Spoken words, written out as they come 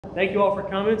Thank you all for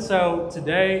coming. So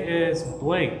today is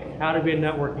Blinq, how to be a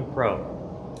networking pro.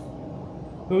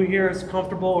 Who here is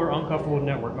comfortable or uncomfortable with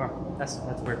networking? Oh, that's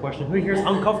a weird question. Who here is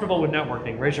uncomfortable with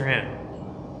networking? Raise your hand.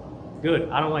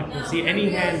 Good. I don't like to see any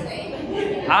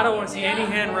hand. I don't want to see any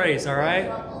hand raised. All right.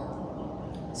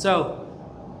 So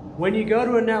when you go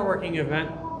to a networking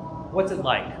event, what's it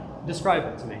like? Describe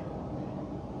it to me.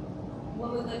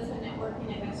 When we go to a networking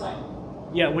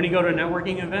event, Yeah, when you go to a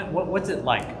networking event, what's it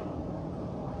like?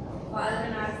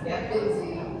 organized,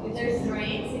 busy. If there's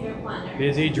drinks, if you're fun.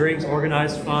 Busy, drinks,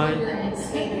 organized, fun.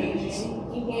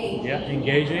 Engaging. Yeah,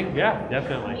 engaging. Yeah,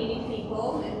 definitely. Meeting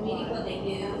people and meeting what they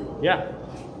do. Yeah,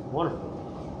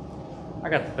 wonderful. I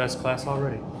got the best class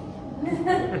already.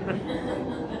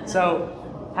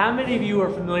 So, how many of you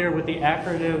are familiar with the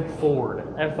acronym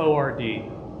FORD? F-O-R-D.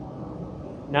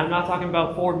 Now, I'm not talking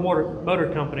about Ford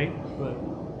Motor Company,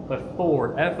 but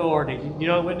FORD, F-O-R-D. You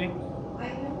know it, Whitney? I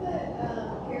know that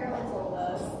Carolyn told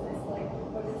us it's like,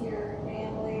 what is your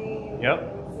family?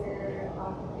 Yep. What's your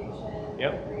occupation?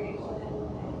 Yep. Recreation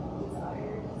and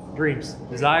desires? Dreams.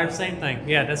 Desire, same thing.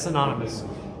 Yeah, that's synonymous.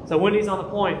 So Wendy's on the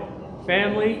point.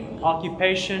 Family,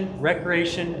 occupation,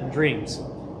 recreation, and dreams.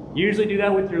 You usually do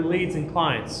that with your leads and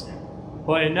clients.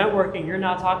 But in networking, you're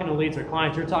not talking to leads or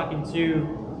clients. You're talking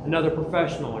to another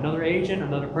professional, another agent,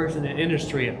 another person in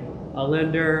industry, a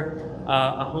lender,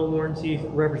 a home warranty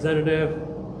representative,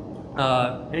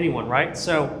 anyone, right?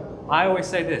 So I always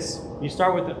say this. You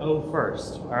start with the O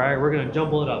first, all right? We're going to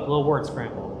jumble it up, a little word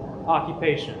scramble.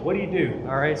 Occupation. What do you do?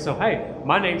 All right, so hey,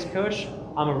 my name's Kush.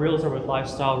 I'm a realtor with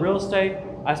lifestyle real estate.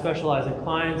 I specialize in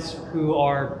clients who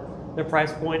are, their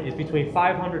price point is between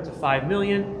 500 to 5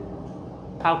 million.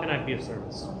 How can I be of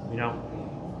service? You know,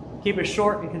 keep it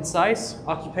short and concise.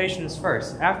 Occupation is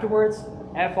first. Afterwards,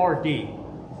 FRD.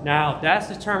 Now, that's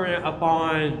determined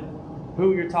upon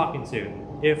who you're talking to.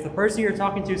 If the person you're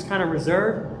talking to is kind of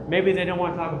reserved, maybe they don't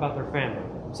want to talk about their family.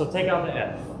 So take out the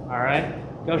F, all right?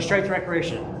 Go straight to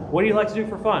recreation. What do you like to do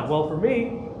for fun? Well, for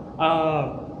me,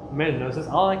 Amanda knows this,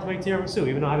 I like to make tiramisu,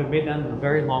 even though I haven't made that in a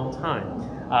very long time.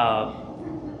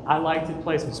 I like to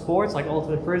play some sports like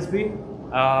Ultimate Frisbee.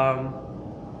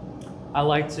 I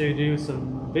like to do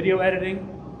some video editing.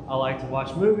 I like to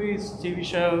watch movies, TV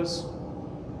shows.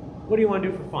 What do you want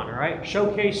to do for fun, all right?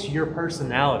 Showcase your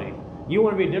personality. You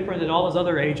want to be different than all those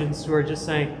other agents who are just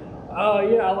saying, oh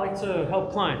yeah, I like to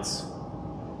help clients.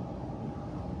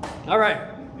 All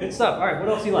right, good stuff. All right, what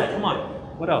else do you like? Come on,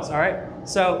 what else, all right?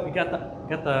 So we got the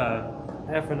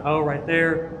F and O right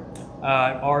there.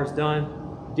 R's done.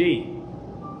 D.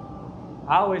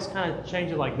 I always kind of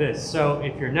change it like this. So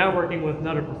if you're networking with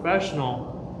another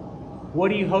professional, what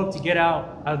do you hope to get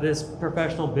out of this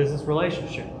professional business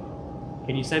relationship?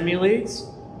 Can you send me leads?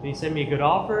 Can you send me good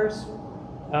offers?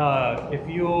 If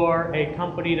you're a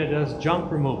company that does junk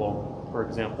removal, for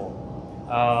example,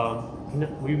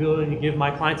 we willing to give my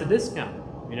clients a discount,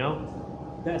 you know?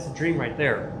 That's a dream right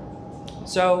there.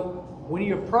 So when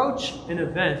you approach an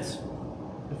event,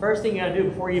 the first thing you gotta do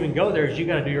before you even go there is you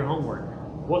gotta do your homework.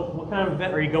 What kind of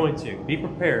event are you going to? Be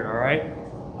prepared, all right?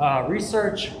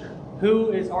 Research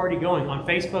who is already going. On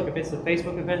Facebook, if it's a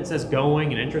Facebook event, it says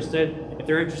going and interested. If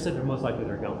they're interested, they're most likely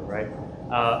they're going, right?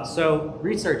 So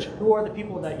research who are the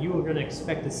people that you are gonna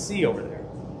expect to see over there.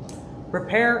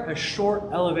 Prepare a short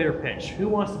elevator pitch. Who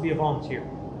wants to be a volunteer?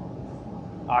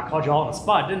 I called you all on the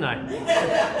spot, didn't I?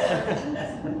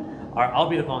 All right, I'll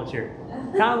be the volunteer.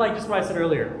 Kind of like just what I said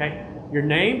earlier, okay? Your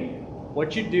name,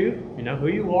 what you do, you know who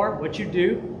you are, what you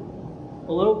do,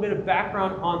 a little bit of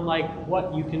background on like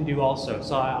what you can do also.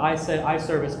 So I said I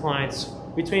service clients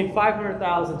between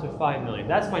 500,000 to 5 million.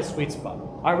 That's my sweet spot.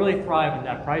 I really thrive in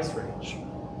that price range,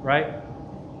 right?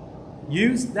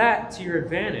 Use that to your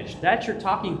advantage. That's your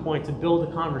talking point to build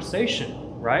a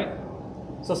conversation, right?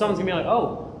 So someone's gonna be like,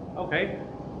 oh, okay,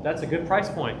 that's a good price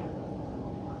point.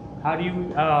 How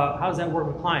does that work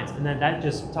with clients? And then that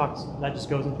just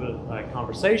goes into a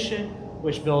conversation,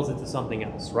 which builds into something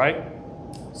else, right?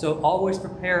 So always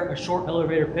prepare a short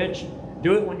elevator pitch.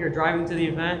 Do it when you're driving to the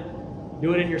event.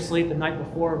 Do it in your sleep the night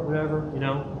before, whatever, you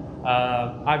know.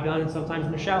 I've done it sometimes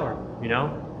in the shower, you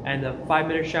know, and the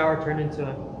 5-minute shower turned into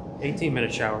an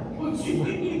 18-minute shower.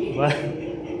 But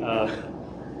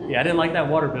yeah, I didn't like that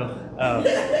water bill.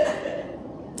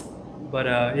 But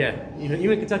yeah, you know,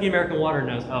 even Kentucky American Water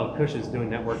knows, oh, Kush is doing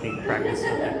networking practice.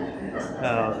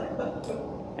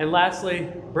 And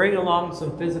lastly, bring along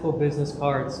some physical business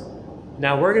cards.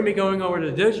 Now we're gonna be going over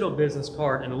the digital business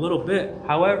card in a little bit.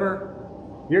 However,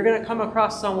 you're gonna come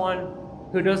across someone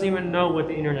who doesn't even know what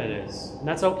the internet is. And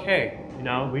that's okay, you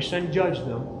know, we shouldn't judge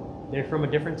them. They're from a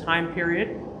different time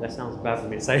period. That sounds bad for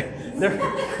me to say.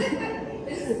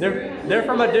 they're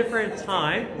from a different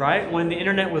time, right? When the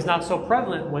internet was not so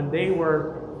prevalent, when they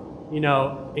were,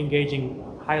 engaging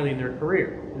highly in their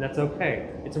career, and that's okay.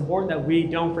 It's important that we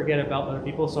don't forget about other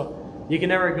people. So you can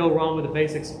never go wrong with the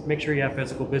basics. Make sure you have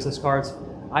physical business cards.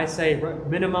 I say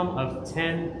minimum of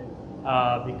 10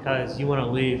 because you want to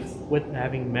leave with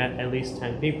having met at least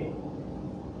 10 people.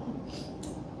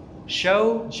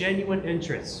 Show genuine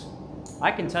interest.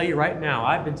 I can tell you right now,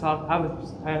 I had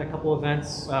a couple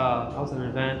events. I was at an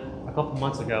event a couple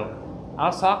months ago. I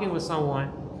was talking with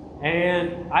someone,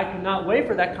 and I could not wait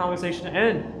for that conversation to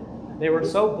end. They were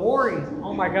so boring.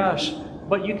 Oh my gosh.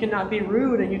 But you cannot be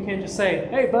rude, and you can't just say,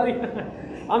 hey buddy,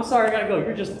 I'm sorry, I gotta go.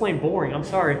 You're just plain boring. I'm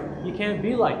sorry. You can't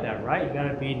be like that, right? You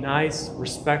gotta be nice,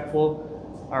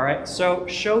 respectful. All right, so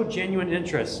show genuine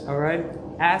interest, all right?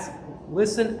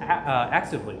 Listen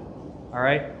actively, all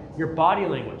right? Your body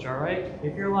language, all right?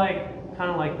 If you're like,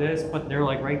 kind of like this, but they're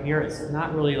like right here, it's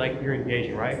not really like you're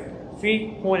engaging, right?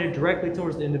 Feet pointed directly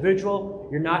towards the individual.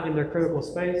 You're not in their critical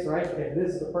space, right? Okay,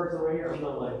 this is the person right here. I'm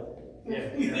not like,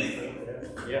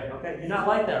 yeah, okay. You're not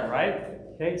like that, right?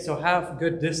 Okay, so have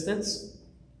good distance.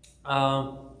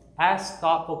 Ask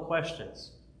thoughtful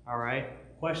questions, all right?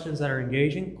 Questions that are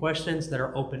engaging, questions that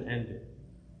are open-ended.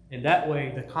 And that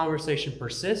way, the conversation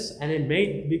persists, and it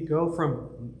may go from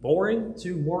boring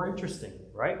to more interesting,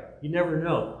 right? You never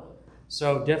know.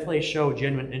 So definitely show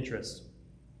genuine interest.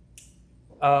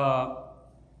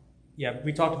 Yeah,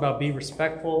 we talked about be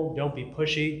respectful, don't be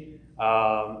pushy,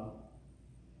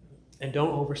 and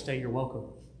don't overstay your welcome.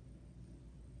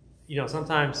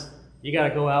 Sometimes you got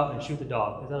to go out and shoot the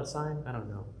dog. Is that a sign? I don't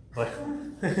know. But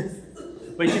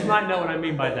but you might know what I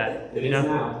mean by that. It is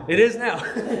now. It is now.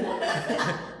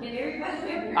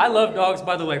 I love dogs,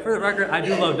 by the way. For the record, I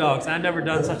do love dogs. I've never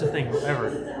done such a thing ever.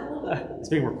 It's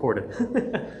being recorded.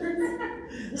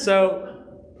 So,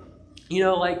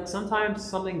 like sometimes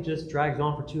something just drags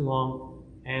on for too long,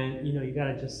 and you got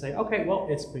to just say, okay, well,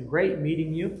 it's been great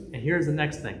meeting you, and here's the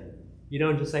next thing. You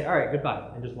don't just say, all right, goodbye,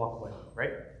 and just walk away,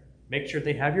 right? Make sure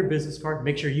they have your business card.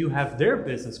 Make sure you have their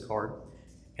business card.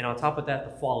 And on top of that,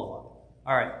 the follow-up.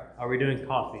 All right, are we doing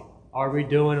coffee? Are we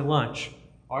doing lunch?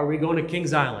 Are we going to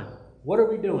Kings Island? What are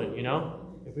we doing,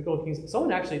 If we go to Kings,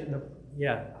 someone actually,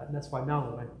 yeah, that's why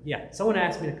now, someone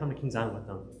asked me to come to Kings Island with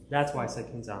them. That's why I said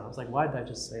Kings Island. I was like, why did I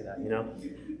just say that,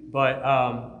 But,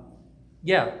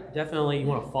 yeah, definitely you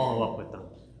want to follow up with them,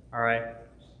 all right?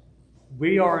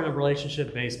 We are in a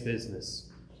relationship-based business.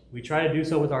 We try to do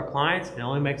so with our clients, and it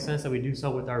only makes sense that we do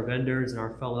so with our vendors and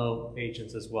our fellow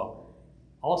agents as well.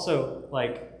 Also,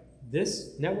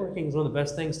 this networking is one of the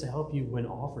best things to help you win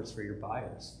offers for your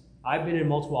buyers. I've been in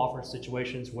multiple offer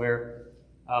situations where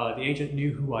the agent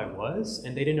knew who I was,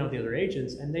 and they didn't know the other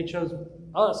agents, and they chose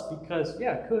us because,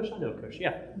 yeah, Kush, I know Kush,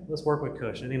 yeah, let's work with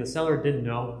Kush. And then the seller didn't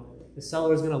know. The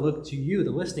seller is going to look to you,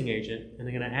 the listing agent, and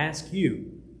they're going to ask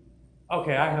you,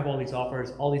 okay, I have all these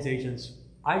offers, all these agents.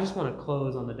 I just want to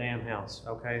close on the damn house,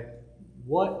 okay?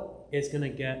 What is going to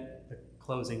get the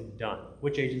closing done?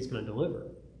 Which agent's going to deliver?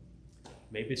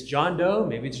 Maybe it's John Doe,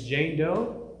 maybe it's Jane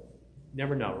Doe.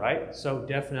 Never know, right? So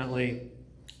definitely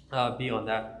be on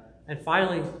that. And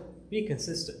finally, be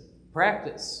consistent.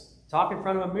 Practice. Talk in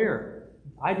front of a mirror.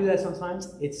 I do that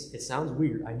sometimes. It sounds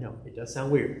weird. I know, it does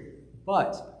sound weird.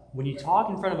 But when you talk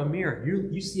in front of a mirror,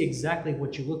 you see exactly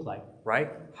what you look like, right?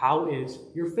 How is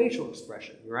your facial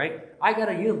expression, right? I got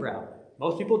a unibrow.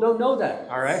 Most people don't know that,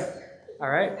 all right? All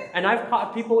right? And I've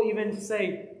caught people even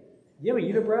say, you have a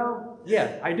unibrow?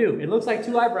 Yeah, I do. It looks like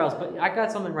two eyebrows, but I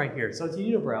got something right here. So it's a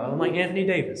unibrow. I'm like Anthony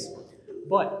Davis.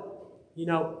 But,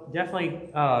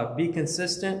 definitely be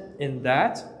consistent in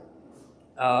that.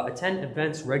 Attend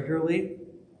events regularly.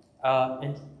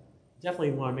 And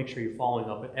definitely want to make sure you're following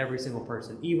up with every single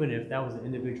person, even if that was an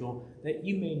individual that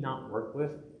you may not work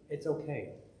with. It's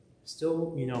okay.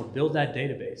 Still, build that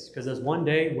database, because there's one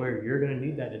day where you're going to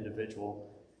need that individual.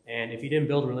 And if you didn't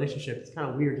build a relationship, it's kind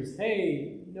of weird. Just,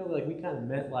 hey, we kind of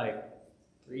met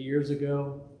 3 years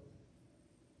ago.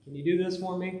 Can you do this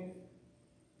for me?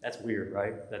 That's weird,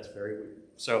 right? That's very weird.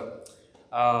 So,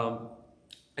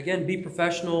 again, be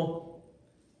professional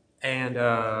and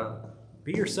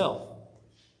be yourself.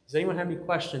 Does anyone have any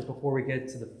questions before we get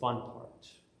to the fun part?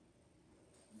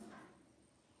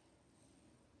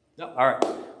 No? All right.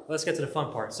 Let's get to the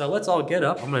fun part. So let's all get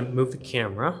up. I'm going to move the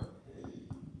camera.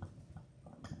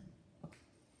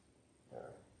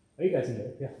 Oh, you guys can do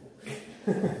it, yeah.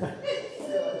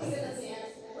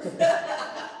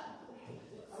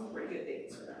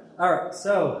 All right,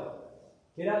 so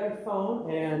get out your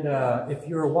phone, and if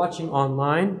you're watching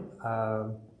online,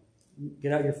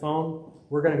 get out your phone.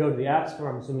 We're going to go to the App Store.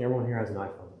 I'm assuming everyone here has an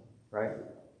iPhone, right?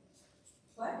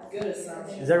 What? Good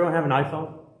assumption. Does everyone have an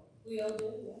iPhone? We all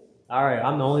do, yeah. All right,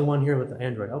 I'm the only one here with the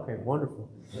Android. Okay, wonderful.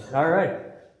 All right.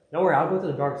 Don't worry, I'll go to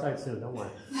the dark side soon. Don't worry.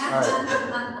 All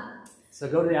right. So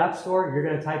go to the App Store. You're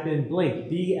going to type in Blinq,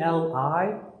 B-L-I-N-Q.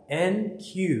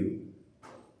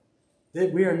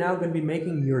 We are now going to be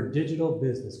making your digital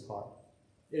business card.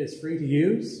 It is free to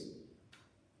use.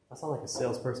 I sound like a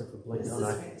salesperson for Blinq, don't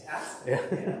I? This is fantastic. Yeah.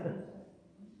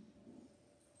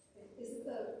 Is it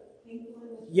the pink one?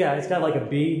 Yeah, it's got like a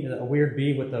bee, a weird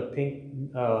bee with a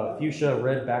pink, fuchsia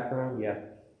red background. Yeah,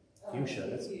 fuchsia.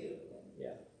 That's yeah.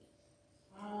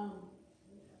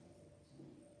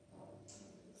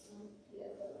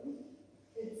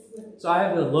 So I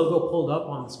have the logo pulled up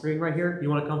on the screen right here. You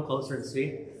want to come closer and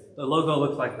see? The logo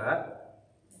looks like that.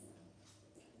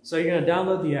 So you're going to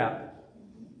download the app.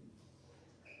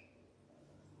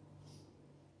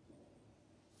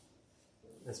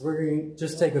 And so we're going to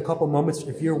just take a couple moments.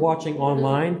 If you're watching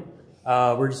online,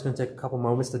 we're just going to take a couple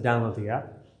moments to download the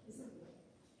app.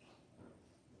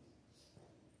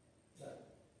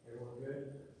 Everyone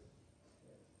good?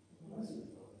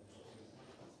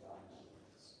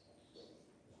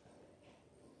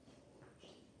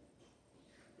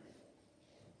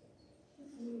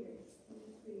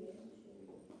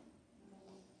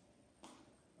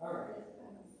 All right.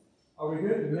 Are we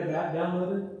good? Do we have the app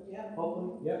downloaded? Yeah.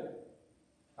 Hopefully. Yep.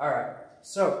 All right.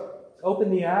 So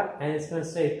open the app, and it's going to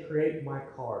say "Create my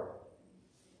card."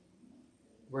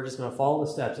 We're just going to follow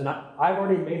the steps, and I've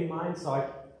already made mine, so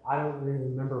I don't really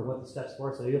remember what the steps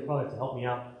were. So you'll probably have to help me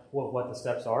out with what the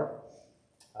steps are.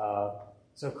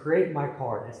 So create my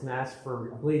card. It's going to ask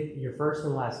for, I believe, your first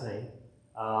and last name.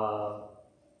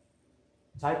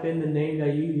 Type in the name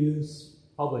that you use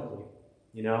publicly.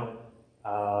 You know,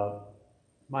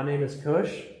 my name is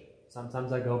Kush.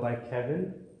 Sometimes I go by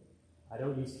Kevin. I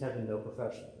don't use Kevin though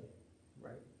professionally,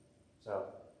 right? So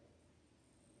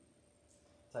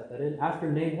type that in. After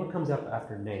name, what comes up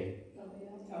after name?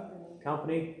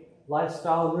 Company,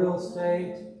 lifestyle, real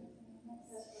estate,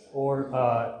 or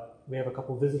we have a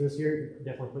couple visitors here.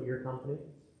 Definitely put your company.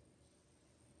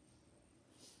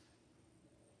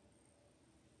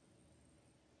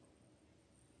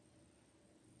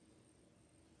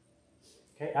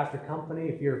 Okay, after company,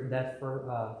 if you're that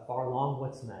far along,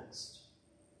 what's next?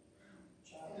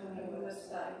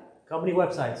 Company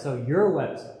website, so your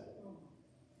website.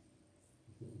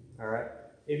 All right.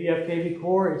 If you have KV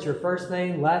Core, it's your first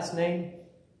name, last name,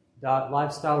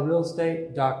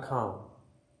 .lifestylerealestate.com.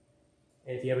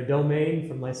 And if you have a domain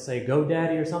from, let's say,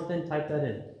 GoDaddy or something, type that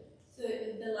in. So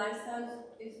the lifestyle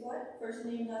is what? First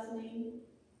name, last name?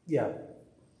 Yeah.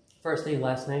 First name,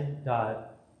 last name,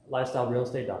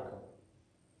 .lifestylerealestate.com.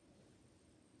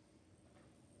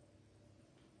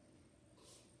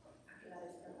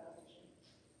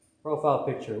 Profile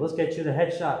picture. Let's get you the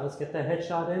headshot. Let's get that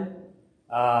headshot in.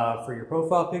 For your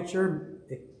profile picture,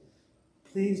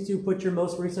 please do put your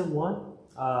most recent one.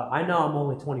 I know I'm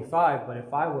only 25, but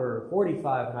if I were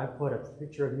 45 and I put a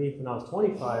picture of me when I was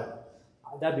 25,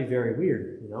 that'd be very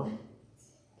weird, you know?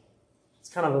 It's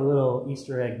kind of a little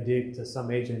Easter egg dig to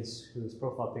some agents whose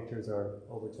profile pictures are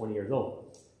over 20 years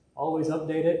old. Always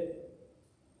update it.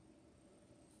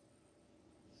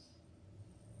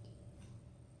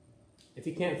 If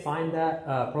you can't find that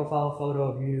profile photo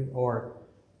of you or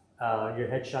your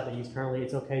headshot that you use currently,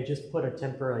 it's okay. Just put a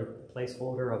temporary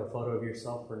placeholder of a photo of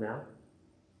yourself for now.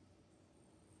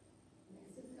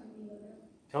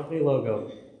 Company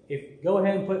logo. Go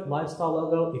ahead and put lifestyle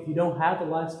logo. If you don't have the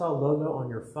lifestyle logo on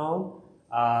your phone,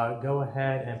 go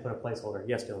ahead and put a placeholder.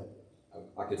 Yes, Dylan.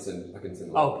 I can send.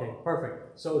 Okay,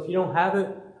 perfect. So if you don't have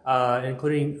it,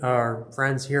 including our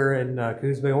friends here in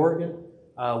Coos Bay, Oregon,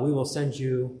 we will send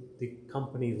you the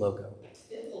company logo.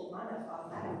 It will line up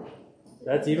automatically.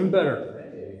 That's even better.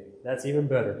 That's even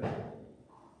better.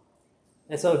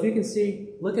 And so if you can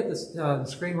see, look at this, the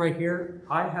screen right here.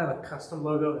 I have a custom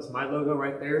logo. It's my logo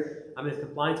right there. I'm in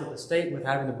compliance with the state with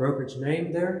having the brokerage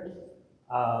name there.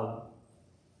 Get a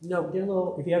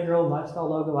little, if you have your own lifestyle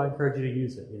logo, I encourage you to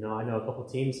use it. You know, I know a couple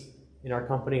teams in our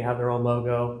company have their own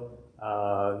logo.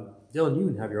 Dylan, you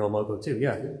can have your own logo too,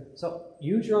 yeah. So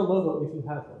use your own logo if you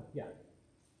have one, yeah.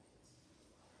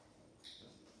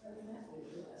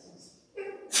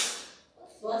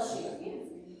 Bless you.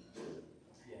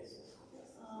 Yes.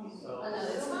 Should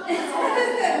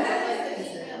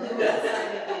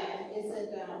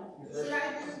I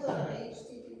do the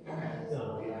HTTP?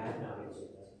 No, yeah, no.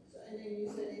 And then you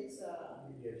said it's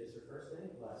Yeah, just your first name,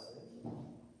 last name.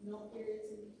 no periods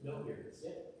in No periods,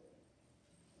 yep.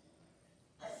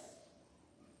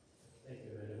 Thank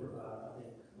you, Amanda. We're, I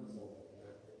think, let's hold that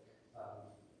there, I think.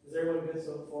 Is everyone good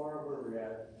so far? Where are we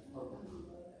at? Okay.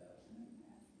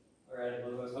 We're adding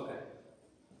logos. Okay.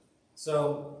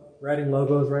 So we're adding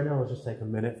logos right now. Let's just take a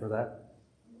minute for that.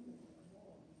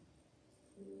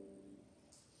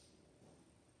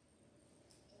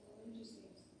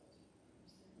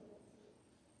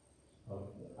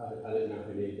 I didn't know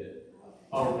if you needed it.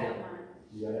 Oh,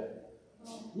 You got it?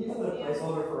 you can put a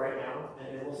placeholder for right now, and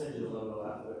then we'll send you the logo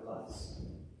after the class.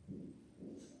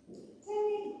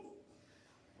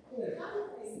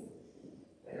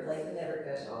 Better late than never,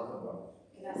 Kush.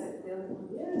 Can I sit still?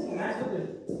 Yeah, absolutely.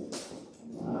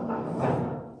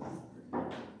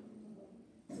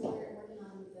 So we're working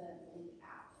on the Blinq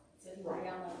app. So if you want to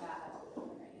download that, that's what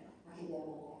we're doing right now. I can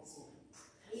download that soon.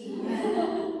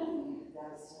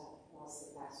 That's, lost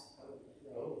the passcode.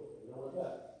 Oh, no like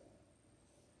that.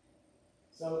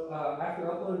 So after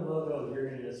uploading the logo, you're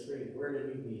going to screen. Where did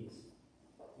we meet?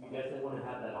 You definitely want to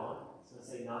have that on. It's going to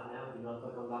say not now. Do not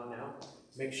click on not now.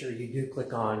 Make sure you do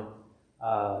click on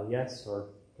yes or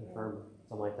confirm,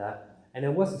 something like that. And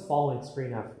then what's the following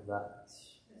screen after that?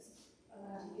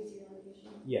 Use your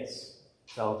location. Yes.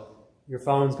 So your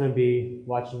phone's going to be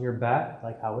watching your back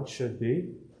like how it should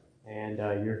be. And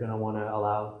you're going to want to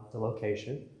allow the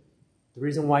location. The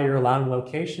reason why you're allowing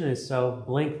location is so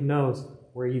Blinq knows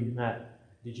where you met.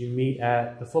 Did you meet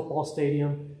at the football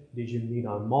stadium? Did you meet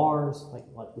on Mars? Like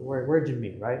where'd you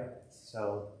meet, right?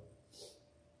 So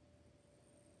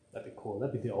that'd be cool.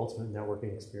 That'd be the ultimate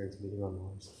networking experience, meeting on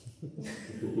Mars.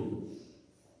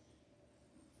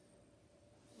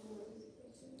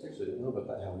 Actually, I didn't know about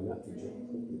that, how we met feature.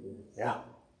 Yeah.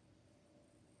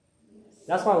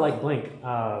 That's why I like Blinq.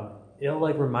 It'll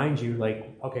like remind you,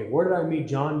 like, okay, where did I meet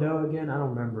John Doe again? I don't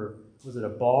remember. Was it a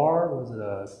bar? Was it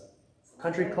a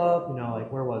country club? You know,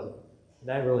 like where was it?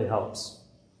 That really helps.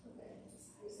 Okay.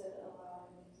 You said allow.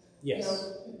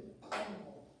 Yes.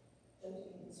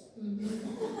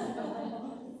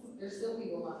 There's still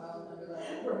people on my phone under that.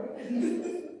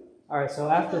 All right.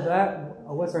 So after that,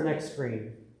 what's our next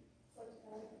screen?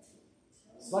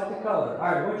 Select the color.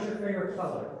 All right. What's your favorite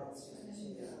color?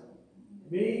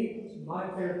 Me, my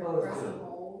favorite color is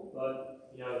blue. But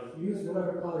you know, use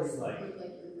whatever color you like.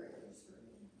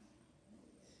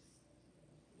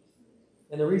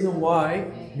 And the reason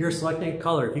why you're selecting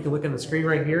color, if you can look on the screen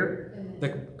right here, the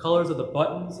colors of the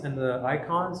buttons and the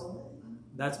icons,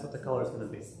 that's what the color is going to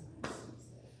be.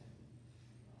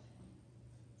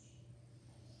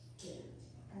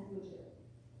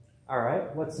 All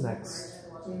right, what's next?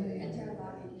 Enter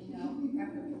login email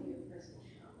after your personal.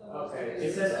 Okay,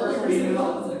 it says personal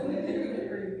email.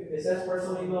 It says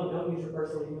personal email. Don't use your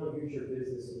personal email. Use your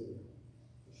business email.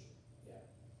 Yeah.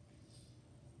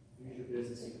 Use your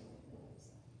business email.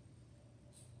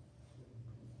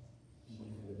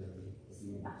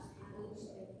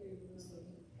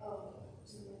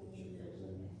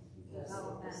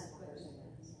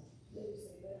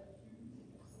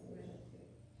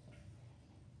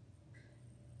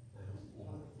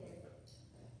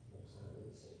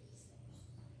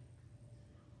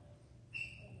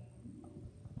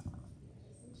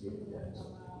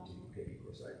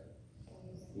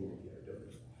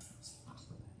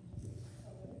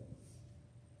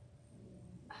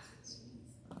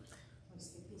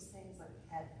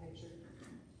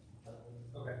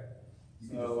 Okay.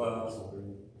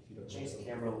 So change the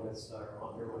camera a little bit so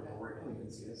on here when we're working, you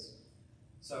can see this.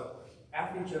 So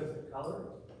after you chose the color,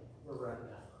 where we're at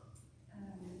now.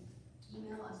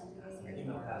 Email and then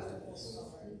Email password.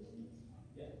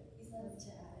 Yeah. he said to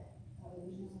add it.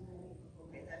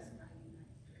 Okay, that's fine.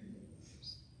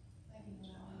 I can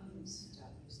allow him.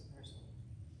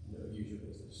 No, use your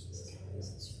business.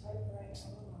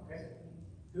 Okay.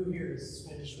 Who here is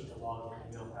finished with the login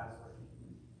email password?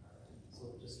 So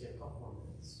we'll just get a couple more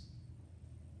minutes.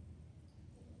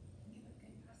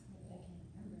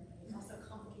 It's also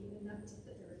complicated enough to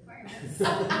fit the requirements.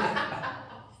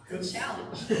 Good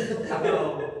challenge. I know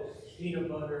peanut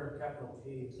butter, capital P,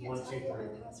 Can't 1, 2, tell you 3. what my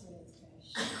password is,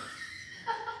 Trish.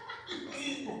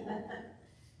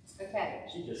 Okay.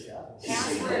 She just got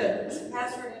it.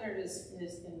 Password entered is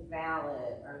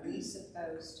invalid. Are we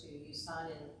supposed to use a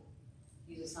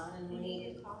sign in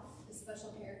link? The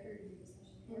special character, do the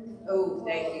special character. Oh,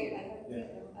 thank you. Yeah.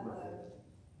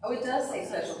 Oh, it does say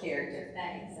special character.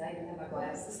 Thanks. I even have my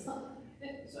glasses on.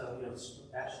 So, you know,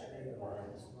 hashtag or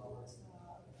Microsoft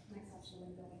should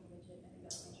link over the widget and go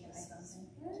and try something.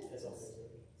 it's okay.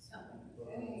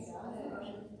 Okay, got it.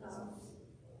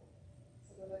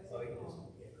 Oh, you can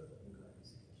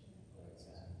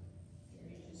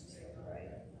just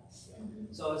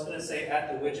So it's going to say at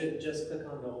the widget, just click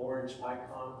on the orange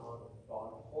icon on the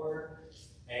bottom corner.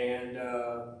 And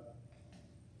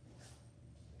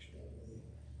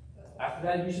After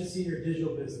that, you should see your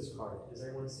digital business card. Does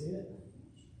everyone see it?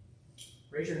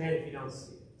 Raise your hand if you don't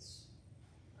see it.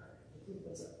 All right.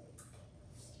 What's up?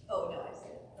 Oh, no, I see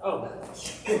it. Oh.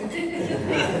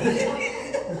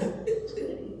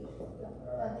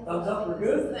 Thumbs up, we're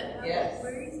good? Yes.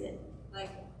 Where is it? Like,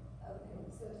 Okay,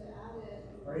 so to add it.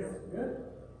 Right, good?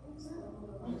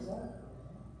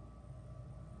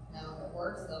 Now, if it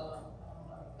works, though.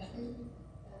 I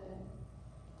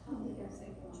don't think I've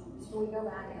saved one. Can we go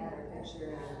back and add our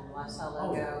picture and lifestyle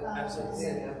logo?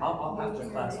 Absolutely. I'll after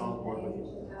class, I'll work with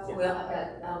you. Well, I've got,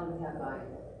 have my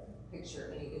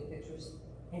picture, any good pictures?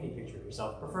 Any picture of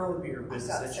yourself, preferably your I've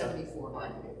business got picture.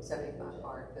 75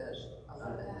 hard fish. I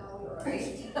love it.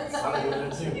 I'm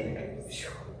doing that too.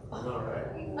 All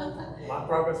right. My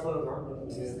progress photos aren't looking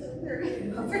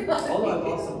good. Although I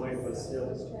lost some weight, but still.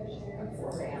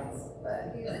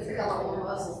 But it's got a lot more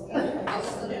muscles.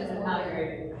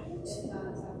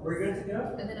 We're good to go?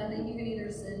 And then I think you can either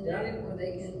send Yeah. it or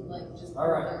they can like just. All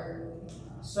right.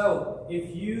 So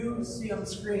if you see on the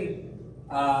screen,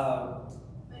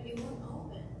 maybe one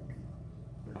open.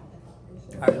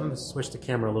 I'm going to switch the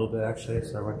camera a little bit actually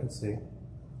so everyone can see.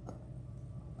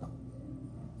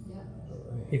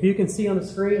 If you can see on the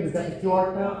screen, we've got the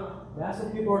QR code. That's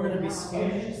what people are going to be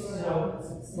scanning. So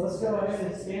let's go ahead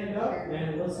and stand it up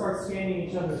and let's start scanning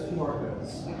each other's QR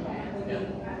codes.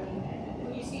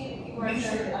 When you see it, people are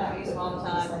sure I use them all the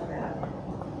time.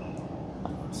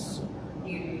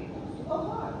 You do.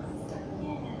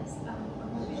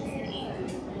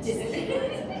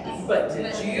 But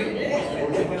did you?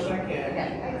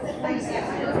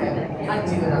 I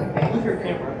do it on Move your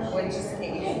camera. When just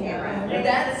take your camera.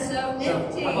 That is so So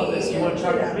nifty. how about this? You want to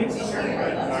try with me?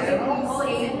 Oh,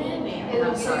 yeah.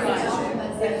 I'm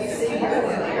sorry.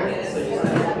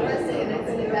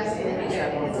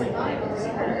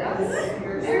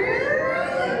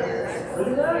 Look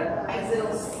at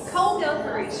that. Cole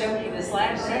Delphi showed me this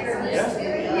last year.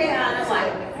 Yeah, and I'm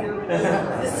like,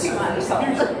 this is too much.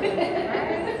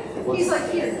 He's like,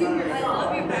 here, give your, I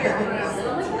love your hair. I'm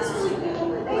like, that's really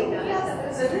cool.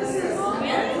 So this is, I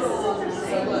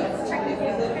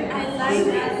like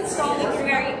that. It's all like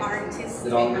very artistic.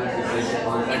 It automatically takes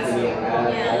contact and it'll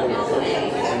add all the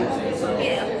information and so.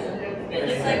 Yeah. It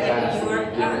looks like a New York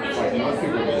cover. Like most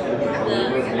people just do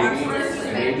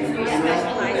it maybe.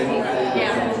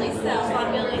 Yeah, only stuff on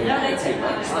million. No, they took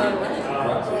much slower. I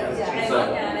look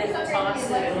at it, toss it.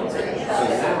 So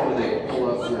now when they pull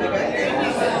up through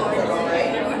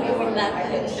That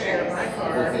picture.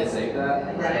 once they save that,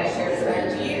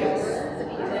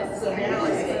 so now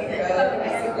it's going to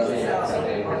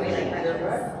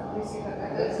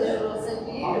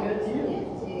I'll get it to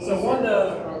you. So one of the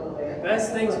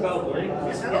best things about Blinq,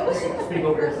 speak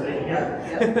over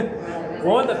here.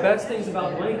 One of the best things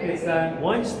about Blinq is that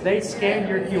once they scan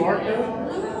your QR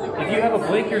code, if you have a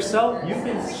Blinq yourself, you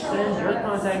can send your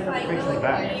contact information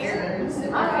back.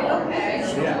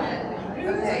 Okay. Yeah.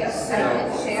 Okay, so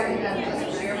share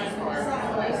my card.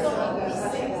 Right?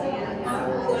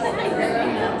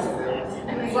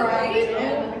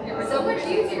 So much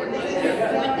easier. You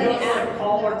don't have to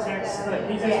call or text, like,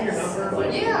 can you text your number?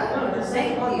 Like, Yeah. no, just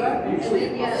send one back. Usually,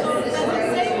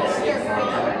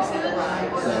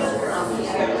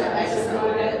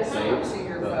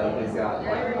 they've got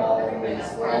like all these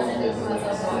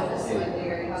businesses.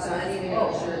 So I need to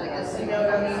make sure, like, you know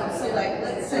what I mean? So like,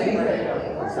 let's say.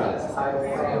 It's got its title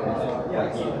and everything.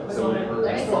 Like, so whenever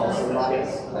they call somebody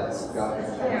that's got it,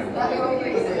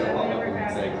 they'll pop up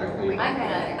and say exactly. I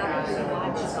actually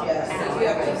watched this on Yeah, so you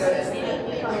have to go to.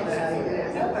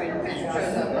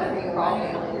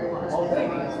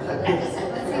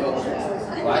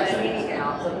 Well, actually,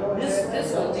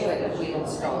 This will do it if we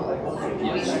install it.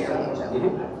 We share with each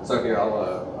other. so here, I'll,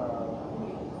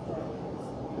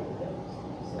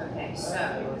 Okay, so,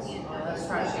 let's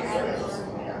try to share this.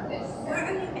 Where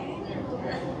are you at?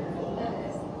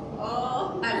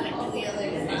 Oh, I'm on the other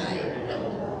side.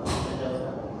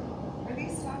 Are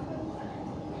these tacos?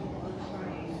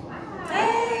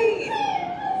 Hey!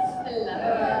 Hello.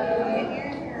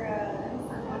 Here's your,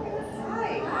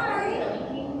 hi.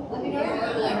 Let me know if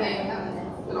you like it.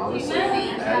 and honestly,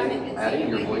 adding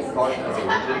your Blinq card as a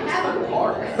widget is kind of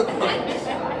hard.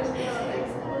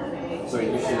 So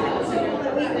you should,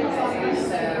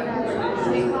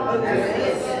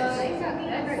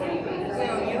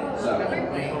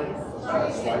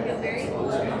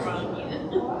 swipe.